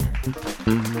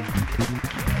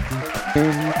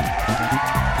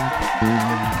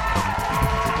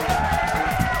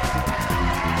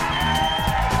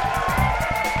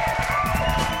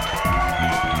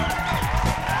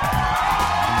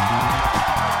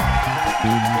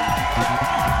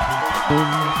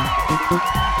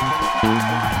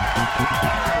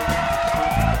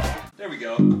There we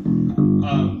go.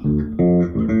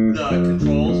 The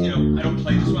controls, you know, I don't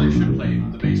play this one. I should play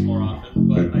the bass more often,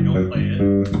 but I don't play it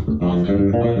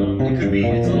often. It could be,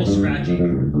 it's a little scratchy.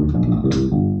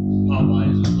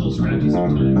 Pop-wise, it's a little scratchy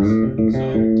sometimes.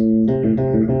 So,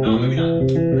 no, maybe not. I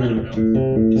don't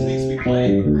know. This needs to be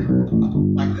played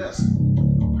like this.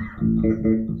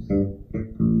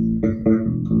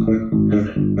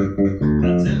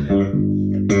 That's it,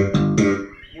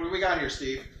 man. What do we got here,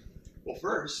 Steve? Well,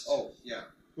 first, Oh, yeah.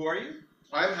 who are you?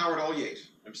 I'm Howard Ulyate.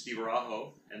 I'm Steve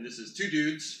Araujo, and this is Two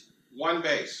Dudes. One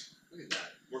bass. Look at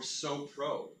that. We're so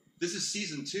pro. This is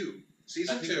season 2.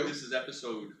 Season I think 2. This is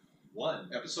episode 1.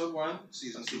 Episode 1,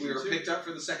 season 2. Season We were 2. picked up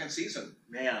for the second season.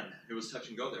 Man, it was touch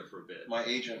and go there for a bit. My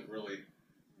agent really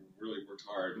worked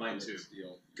hard. Mine on too. this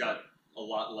deal. Got a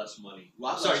lot less money.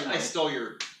 Sorry, I stole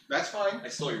your That's fine.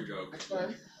 joke. That's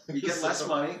fine. You get less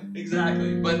money.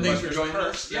 Exactly. But thanks for there's joining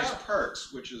perks. us. There's Yeah.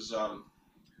 perks, which is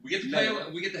We get to play.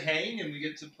 We get to hang, and we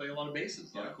get to play a lot of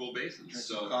basses. A lot of cool basses. drink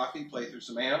So some coffee, play through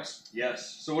some amps.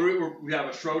 yes. So what do we have?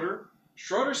 A Schroeder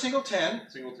Schroeder single 10.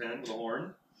 single 10 with a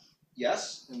horn.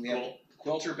 Yes. And we have Cool.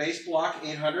 Quilter bass block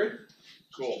 800.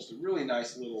 Cool. Just a really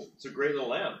nice little. It's a great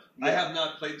little amp. Yeah. I have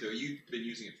not played to it. You've been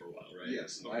using it for a while, right?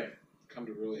 Yes. And Okay. I've come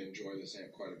to really enjoy this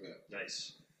amp quite a bit.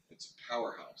 Nice. It's a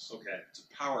powerhouse. Okay. It's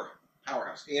a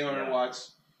powerhouse. 800 Yeah.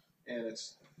 watts, and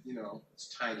it's it's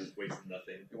tiny. It weighs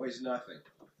nothing. It weighs nothing.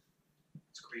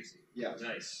 It's crazy. Yeah.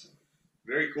 Nice.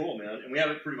 Very cool, man. And we have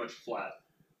it pretty much flat.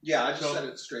 Yeah, I just So- set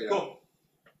it straight up. Cool.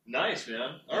 Nice,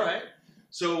 man. All right.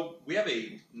 So we have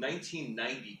a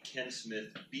 1990 Ken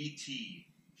Smith BT5G.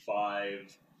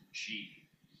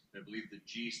 I believe the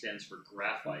G stands for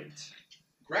graphite.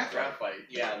 Graphite.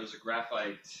 Yeah, there's a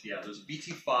graphite. Yeah, there's a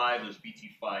BT5. There's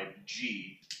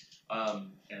BT5G.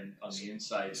 And on the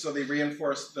inside, So they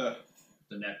reinforced the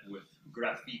the neck with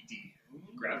graffiti.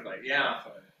 Graphite. Yeah.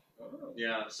 Oh.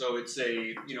 Yeah. So it's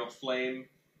a flame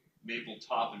maple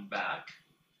top and back.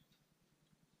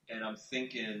 And I'm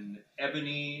thinking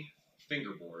ebony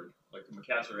fingerboard, like the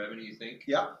Macassar ebony. You think?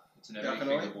 Yeah. It's an ebony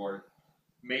Definitely. fingerboard,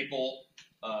 maple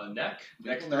neck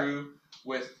Maple through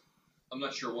with. I'm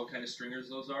not sure what kind of stringers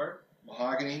those are.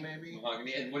 Mahogany, maybe?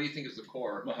 Mahogany. And what do you think is the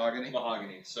core? Mahogany.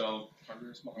 Mahogany. So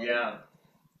Ponderous mahogany. yeah,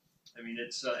 I mean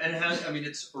it's and it has. I mean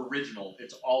it's original.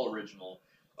 It's all original.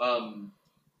 I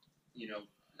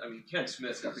mean Ken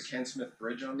Smith. It's got the Ken Smith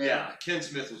bridge on there. Yeah, Ken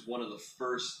Smith was one of the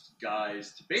first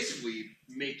guys to basically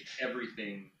make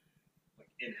everything like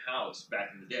in-house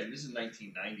back in the day. I mean, this is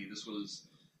 1990. This was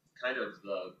kind of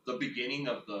the beginning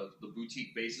of the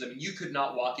boutique basses. I mean, you could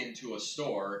not walk into a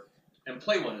store and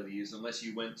play one of these unless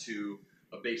you went to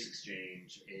a Bass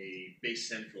Exchange, a Bass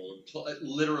Central,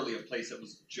 literally a place that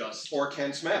was just... Or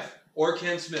Ken Smith. Or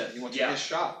Ken Smith. You went to his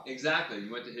shop. Exactly.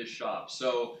 You went to his shop.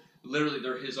 So... Literally,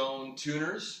 they're his own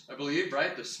tuners, I believe,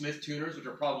 right? The Smith tuners, which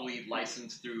are probably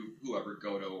licensed through whoever,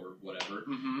 Godo or whatever,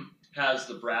 Mm-hmm. has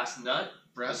the brass nut,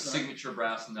 Brass the nut. signature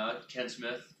brass nut. Ken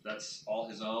Smith, that's all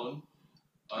his own.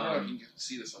 I don't know if you can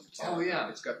see this on the top. Oh, yeah.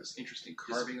 It's got this interesting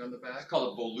carving on the It's back.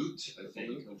 called a volute, I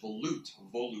think. volute?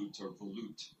 A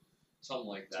volute, something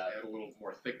like To that. add a little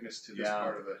more thickness to this Yeah.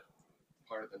 part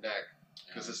of the neck,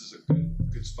 because Yeah. this is a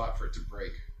good spot for it to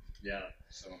break. Yeah.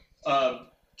 So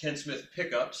Ken Smith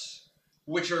pickups,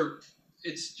 which are,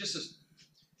 it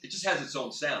just has its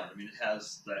own sound. I mean, it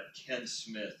has that Ken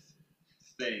Smith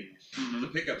thing. The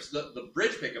pickups, the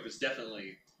bridge pickup is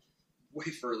definitely way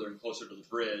further and closer to the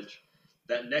bridge.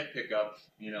 That neck pickup,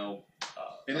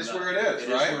 it is where it is, It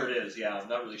right? is where it is, yeah. I'm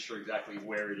not really sure exactly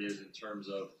where it is in terms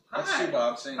of... That's Sue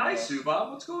Bob saying Hi, hello. Sue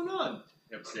Bob. What's going on?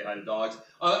 You have to say hi to dogs.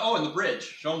 And the bridge.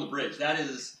 Show him the bridge. That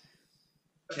is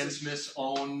Ken Smith's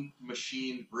own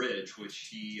machined bridge, which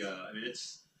he...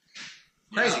 it's...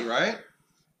 Crazy, yeah, right?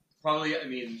 probably,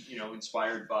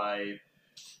 inspired by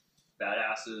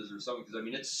Badasses or something,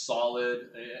 because, it's solid,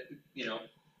 It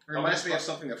reminds me of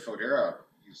something that Fodera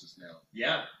uses now.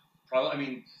 Yeah,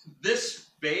 probably,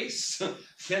 this bass,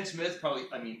 Ken Smith probably,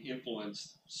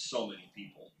 influenced so many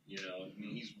people,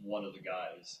 he's one of the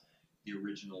guys, the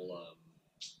original,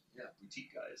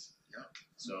 boutique guys. Yeah.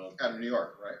 So Out of New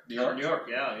York, right? New York,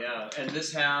 yeah. And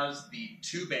this has the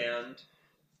 2-band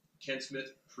Ken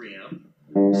Smith preamp.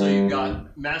 So you've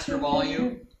got master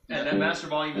volume, and that master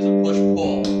volume is a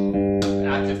push-pull,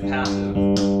 active-passive.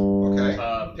 Okay.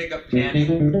 Okay. Pickup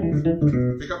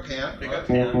panning. Pickup pan. Pickup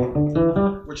pan.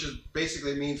 Which is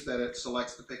basically means that it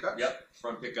selects the pickups. Yep.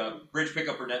 Front pickup, bridge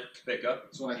pickup, or neck pickup.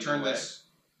 So when I turn this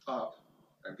up,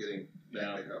 I'm getting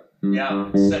neck pickup.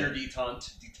 Yeah. Center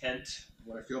detent.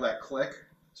 When I feel that click,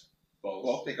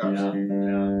 both pickups. Yeah.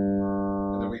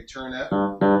 And then we turn that.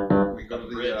 We go to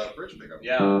the bridge pickup.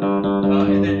 Yeah.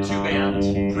 And then 2-band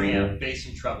preamp, bass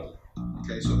and treble.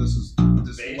 Okay, so this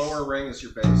bass. Lower ring is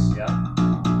your bass. Yeah.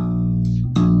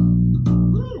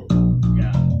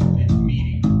 Yeah. It's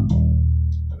meaty.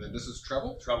 And then this is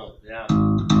treble. Treble. Yeah.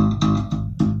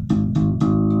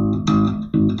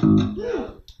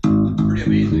 Pretty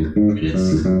amazing. I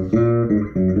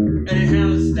mean, it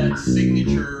has that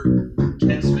signature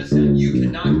Ken Smith sound. You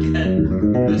cannot get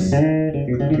this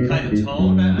kind of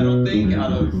tone, I don't think,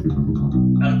 out of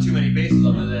too many basses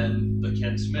other than the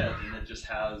Ken Smith, and it just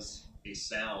has a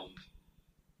sound.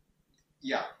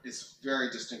 Yeah, it's very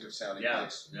distinctive sounding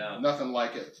bass. Yeah. Nothing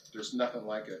like it. There's nothing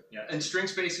like it. Yeah, and string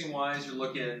spacing wise, you're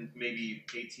looking maybe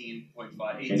 18.5,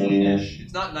 18-ish.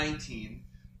 It's not 19,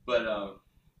 but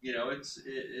it's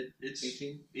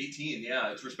 18.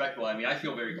 Yeah, it's respectable. I mean, I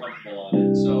feel very comfortable on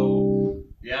it. So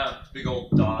yeah, big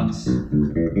old dots.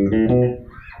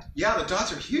 Yeah, the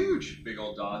dots are huge. Big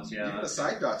old dots. Yeah. Even the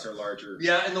side dots are larger.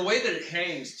 Yeah, and the way that it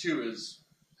hangs too is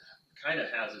kind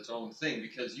of has its own thing,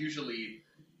 because usually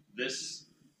this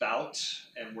bout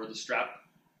and where the strap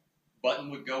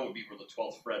button would go would be where the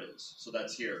 12th fret is. So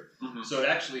that's here. Mm-hmm. So it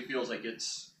actually feels like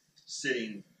it's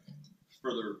sitting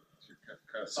further.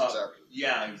 Kind of sits out.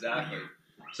 Yeah, exactly.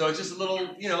 So it's just a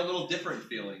little different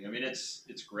feeling. I mean, it's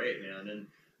great, man. And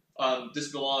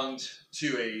this belonged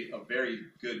to a very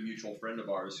good mutual friend of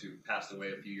ours who passed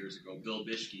away a few years ago, Bill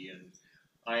Bieschke, and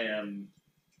I am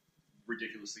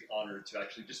ridiculously honored to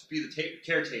actually just be the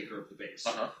caretaker of the bass.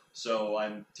 Uh-huh. So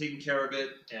I'm taking care of it,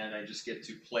 and I just get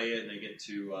to play it, and I get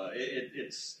to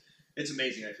it's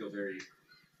amazing. I feel very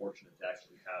fortunate to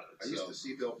actually have it. I used to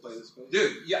see Bill play this bass.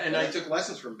 Dude, yeah, and I took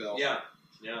lessons from Bill. Yeah.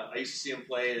 I used to see him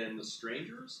play it in the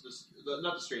Strangers.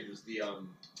 Not the Strangers, the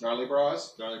Gnarly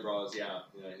Bras. Gnarly Bras, yeah.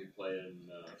 He'd play it in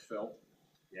Phil.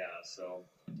 Yeah, so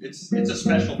it's a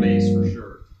special bass for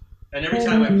sure. And every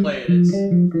time I play it, it's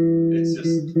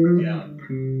just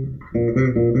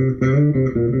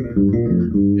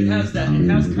It has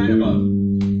kind of a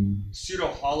pseudo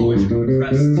hollowish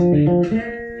compressed thing,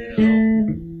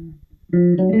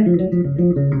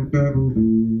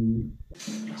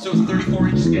 So it's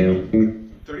 34-inch scale.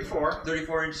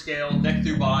 34-inch scale, neck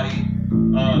through body.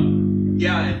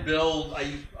 And Bill,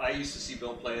 I used to see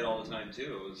Bill play it all the time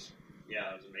too. It was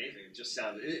amazing. It just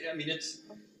sounded. It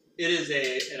is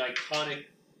an iconic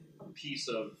piece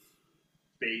of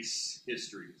bass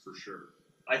history for sure.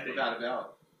 I think, without a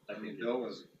doubt. I mean, Bill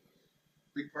was a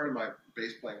big part of my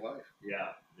bass playing life.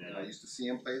 Yeah. And I used to see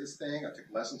him play this thing. I took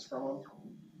lessons from him.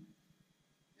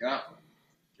 Yeah.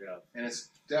 And it's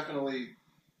definitely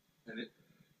an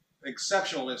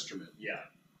exceptional instrument. Yeah,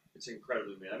 it's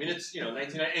incredibly, man. I mean, it's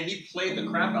 1990, and he played the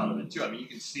crap out of it too. I mean, you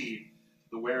can see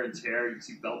the wear and tear. You can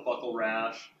see belt buckle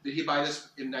rash. Did he buy this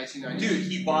in 1990? Dude,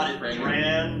 he bought it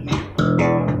brand new,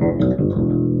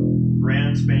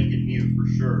 brand spanking new for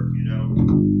sure.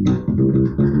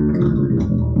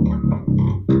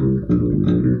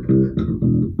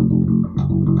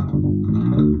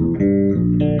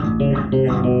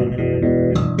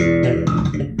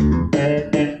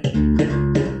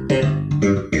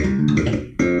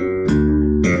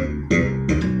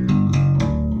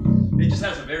 It just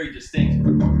has a very distinct.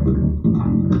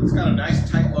 It's got a nice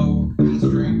tight low E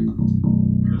string.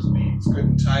 It's good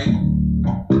and tight.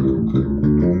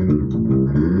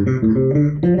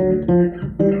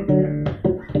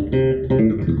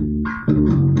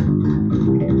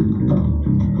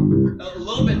 A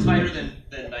little bit tighter than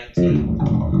 19.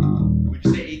 Would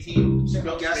you say 18?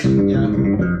 I'm guessing, yeah.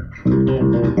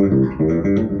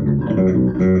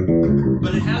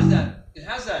 But it has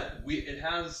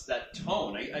that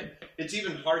tone. It's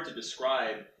even hard to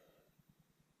describe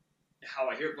how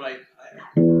I hear it, but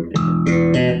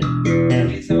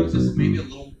it sounds just maybe a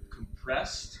little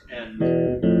compressed, and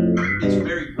it's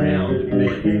very round and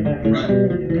big. Right.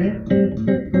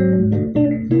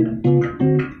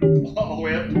 All the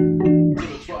way up to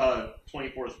the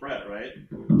 24th fret, right?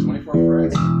 24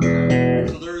 frets.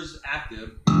 So there's active.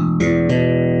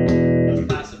 There's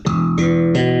passive.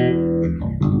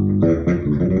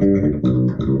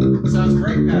 Sounds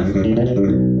great, passive.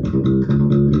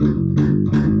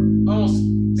 Almost.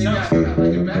 Maybe I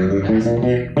like it better than passive.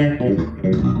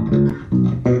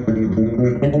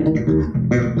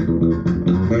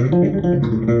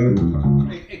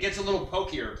 It gets a little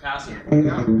pokier, passive.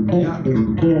 Yeah.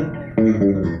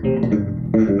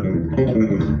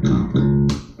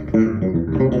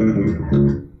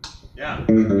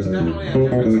 There's definitely a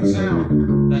difference in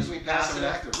sound between passive and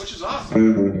active, which is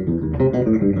awesome.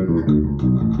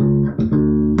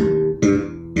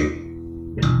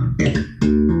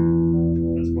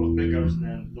 That's both pickups and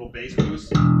then little bass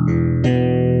boost.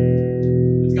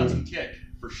 It's got some kick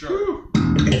for sure.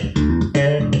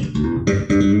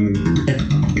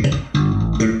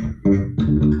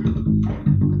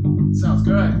 Sounds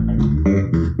good.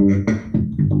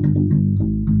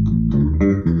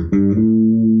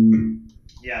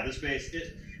 Yeah, this bass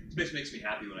makes me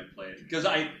happy when I play it because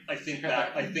I think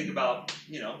back, I think about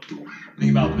Bill.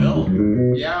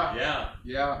 Yeah. It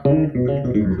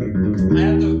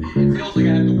feels like I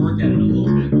have to work at it a little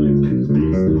bit when I play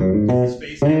this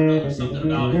bass. I don't know, there's something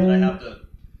about it that I have to.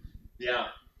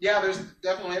 Yeah, there's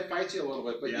definitely, it fights you a little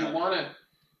bit, but you want to,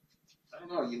 I don't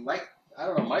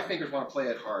know, my fingers want to play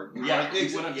it hard. You want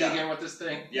to dig in with this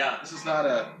thing. Yeah. This is not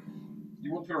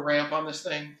you won't put a ramp on this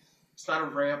thing. It's not a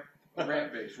ramp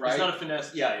bass, right? It's not a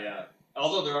finesse. Yeah.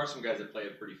 Although there are some guys that play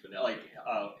it pretty finesse, like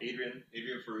Adrian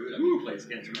Farud. I mean, he plays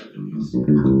instrument and he's.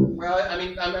 Well, I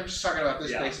mean, I'm just talking about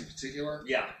this bass in particular.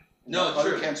 Yeah. No,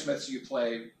 other Ken Smiths you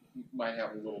play might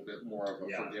have a little bit more of a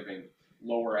forgiving,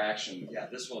 lower action. Yeah,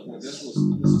 this one. This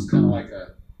is kind of like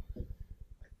if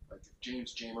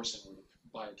James Jamerson were to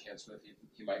buy a Ken Smith,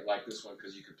 he might like this one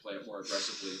because you could play it more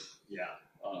aggressively.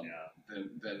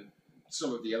 Than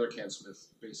some of the other Ken Smith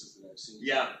basses that I've seen.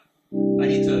 Yeah. I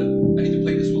need to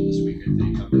play this one this week, I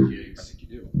think, on the gigs. I think you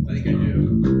do. I think I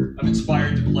do. I'm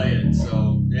inspired to play it,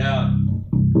 so yeah.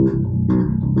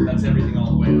 That's everything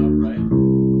all the way up, right?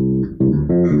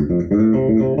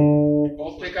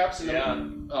 Both pickups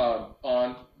and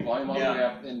on volume all the way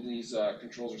up, and these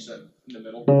controls are set in the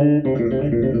middle. Man,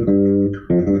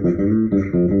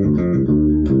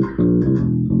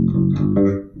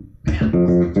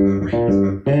 great.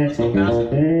 Let's go past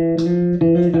it.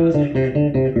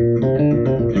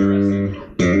 Interesting.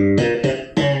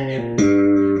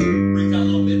 It brings out a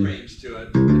little mid-range to it, I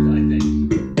think.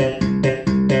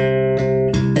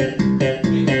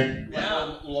 Yeah, a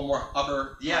little more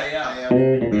upper. Yeah.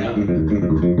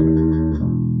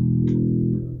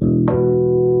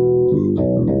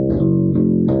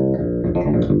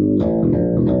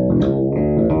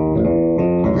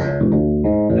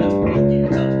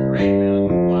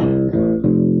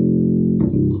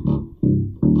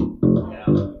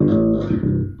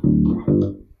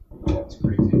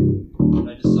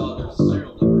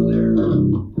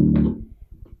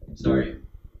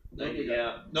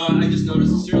 No, I just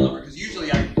noticed the serial number because usually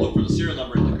I look for the serial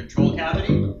number in the control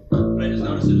cavity, but I just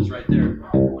noticed it. It's right there.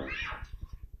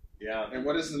 Yeah. And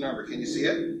what is the number? Can you see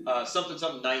it? Something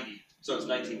 90. So it's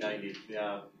 1990.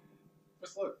 Yeah.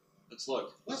 Let's look.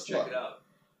 Let's check it out.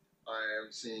 I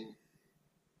am seeing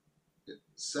it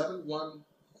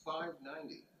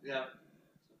 71590. Yeah.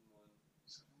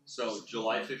 So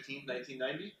July 15th,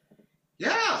 1990.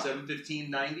 Yeah.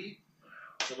 7/15/90.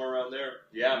 Somewhere around there.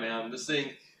 Yeah, man. This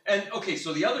thing. And okay,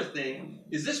 so the other thing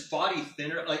is this body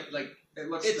thinner, like it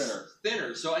looks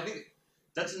thinner. So I think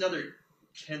that's another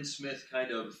Ken Smith kind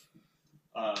of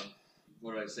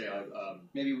what did I say?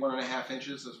 Maybe 1.5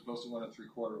 inches as opposed to 1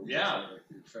 3/4. Yeah, like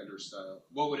the Fender style.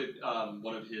 What would it?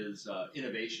 One of his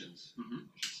innovations, I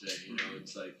should say. You know,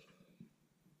 it's like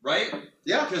right.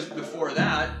 Yeah, because before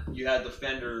that you had the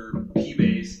Fender P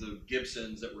bass, the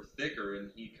Gibsons that were thicker, and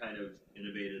he kind of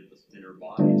innovated the thinner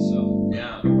body. So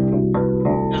yeah.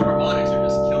 And harmonics are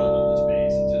just killing on this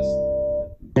bass.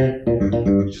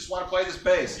 You just want to play this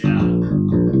bass. Yeah.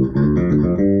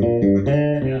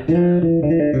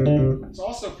 It's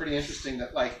also pretty interesting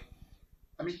that,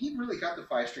 he really got the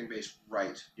 5-string bass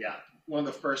right. Yeah. One of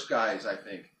the first guys, I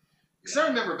think. Because I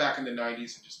remember back in the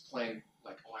 90s and just playing,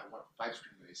 I want a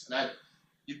 5-string bass. And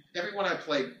everyone I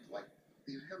played,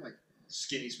 they had,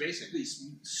 skinny spacing.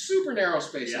 These super narrow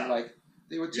spacing, Yeah.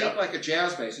 They would take a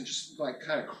jazz bass and just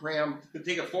kind of cram. They'd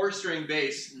take a 4-string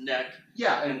bass neck,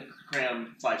 and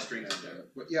cram 5 strings in there.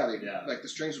 But the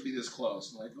strings would be this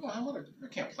close. I'm I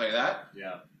can't play that.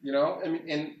 Yeah.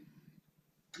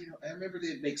 I remember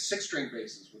they'd make 6-string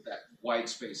basses with that wide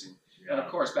spacing. Yeah. And of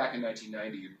course, back in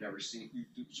 1990, you'd never seen. It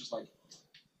was just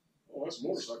that's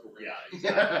motorcycle. Yeah.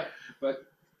 Exactly. But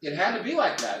it had to be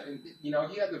like that, and he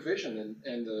had the vision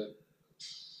and the.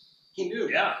 He knew.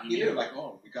 Yeah, he knew.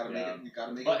 We got to make it. We got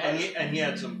to make it. And he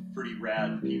had some pretty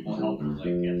rad people helping him, like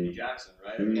Anthony Jackson,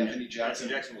 right? Anthony Jackson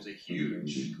was a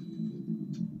huge.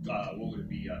 What would it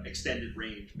be? Extended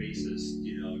range bassist.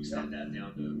 Extend that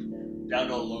down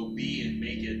to a low B and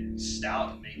make it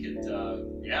stout, and make it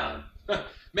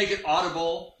make it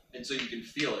audible, and so you can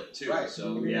feel it too. Right.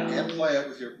 So yeah. And play it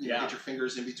with your get your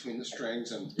fingers in between the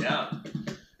strings and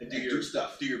and do your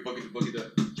stuff. Do your boogie to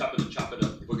chop it.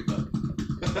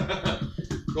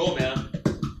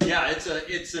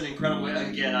 it's an incredible.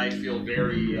 Again, I feel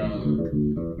very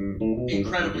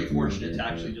incredibly fortunate to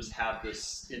actually just have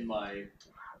this in my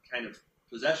kind of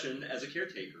possession as a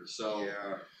caretaker. So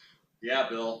yeah,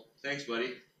 Bill, thanks,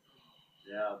 buddy.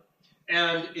 Yeah,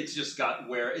 and it's just got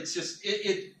where it's just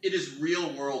it is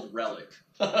real world relic.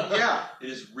 Yeah, it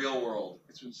is real world.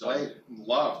 It's been played and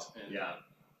loved. And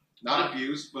not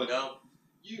abused, but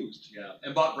used. Yeah,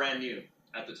 and bought brand new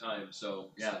at the time. So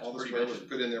yeah, all this work was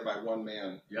put in there by one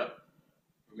man. Yep.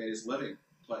 Who made his living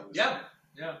playing. Yeah.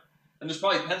 And there's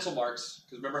probably pencil marks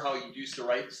because remember how you used to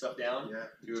write stuff down? Yeah.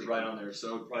 You would write on there,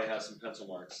 so it probably has some pencil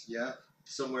marks. Yeah.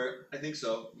 Somewhere, I think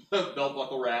so. Belt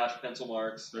buckle rash, pencil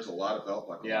marks. There's a lot of belt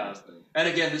buckle. Yeah. And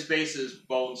again, this bass is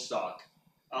bone stock,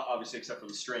 obviously except for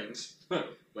the strings,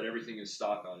 but everything is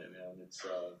stock on it, man. It's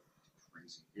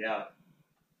crazy. Yeah.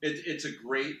 It's a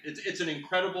great. It's an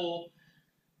incredible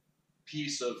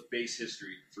piece of bass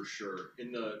history for sure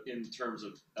in terms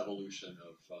of evolution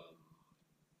of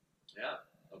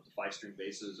of the 5-string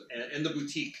basses and the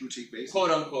boutique basses,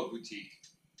 quote unquote boutique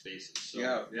basses.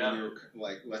 So, when you were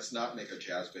like, let's not make a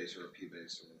jazz bass or a P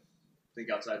bass, or think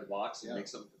outside the box and make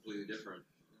something completely different.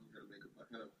 We're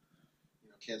gonna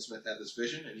make Ken Smith had this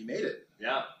vision and he made it.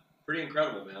 Yeah, pretty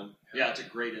incredible, man. Yeah, it's a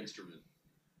great instrument.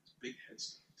 It's big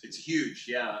heads. It's huge.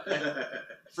 Yeah.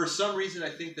 For some reason, I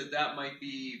think that might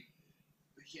be.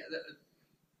 Yeah,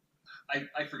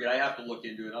 I forget. I have to look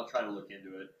into it. I'll try to look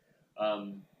into it.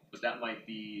 But that might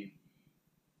be.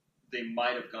 They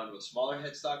might have gone to a smaller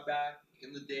headstock back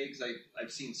in the day because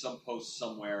I've seen some posts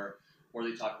somewhere where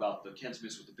they talk about the Ken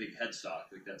Smiths with the big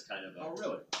headstock. Like that's kind of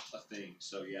a thing.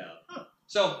 So yeah. Huh.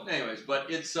 So anyways, but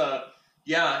it's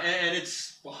and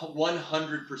it's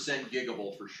 100%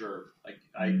 giggable for sure. Like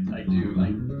I do.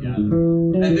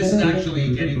 And this is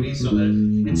actually getting me so that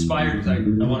inspired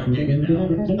because I want to gig it now.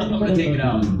 I'm gonna take it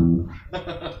out.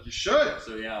 You should.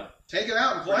 So yeah, take it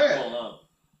out and play it. Cool, huh?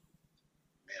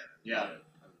 Man, I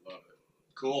love it.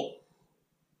 Cool.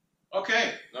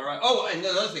 Okay. All right. Oh, and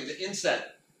another thing, the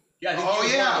inset. Yeah, I think he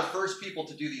was one of the first people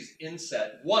to do these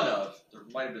inset. There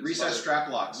might have been recessed strap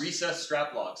locks. Recessed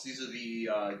strap locks. These are the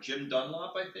Jim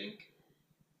Dunlop, I think.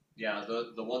 Yeah,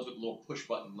 the ones with little push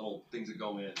button, little things that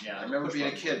go in. Yeah, I remember being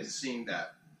a kid and seeing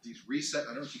that. These reset. I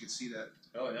don't know if you can see that.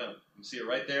 Oh yeah, you can see it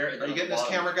right there. And are you getting this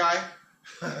camera guy?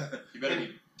 You better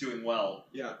be doing well.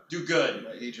 Yeah, do good.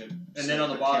 My agent. And then on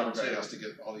the bottom camera guy has to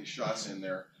get all these shots in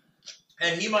there.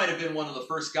 And he might have been one of the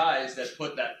first guys that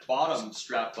put that bottom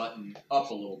strap button up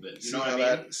a little bit. You know what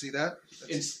I mean? See that?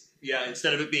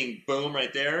 Instead of it being boom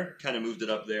right there, kind of moved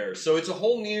it up there. So it's a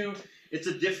whole new. It's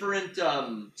a different.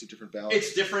 It's a different balance.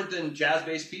 It's different than jazz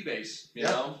bass, P bass. You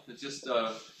know, it's just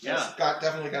It's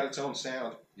definitely got its own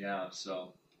sound. Yeah,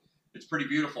 so it's pretty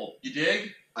beautiful. You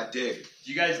dig? I dig.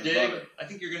 You guys dig? I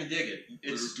think you're gonna dig it.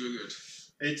 It's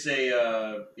It's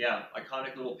a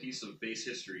iconic little piece of bass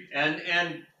history, and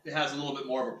it has a little bit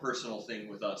more of a personal thing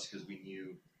with us because we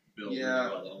knew Bill really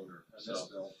well, the owner.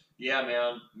 So, yeah,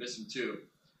 man, miss him too.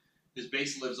 His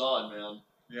bass lives on, man.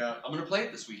 Yeah, I'm gonna play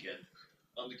it this weekend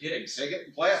on the gigs. Take it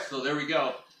and play it. So there we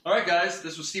go. All right, guys,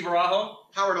 this was Steve Araujo,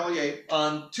 Howard Ulyate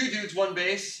on Two Dudes, One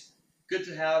Bass. Good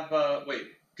to have.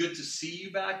 Good to see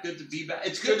you back. Good to be back.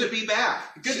 It's good to be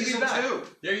back. Good season to be back. 2.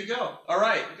 There you go. All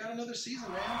right. We got another season,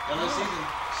 man. Got another season.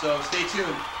 So stay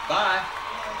tuned. Bye.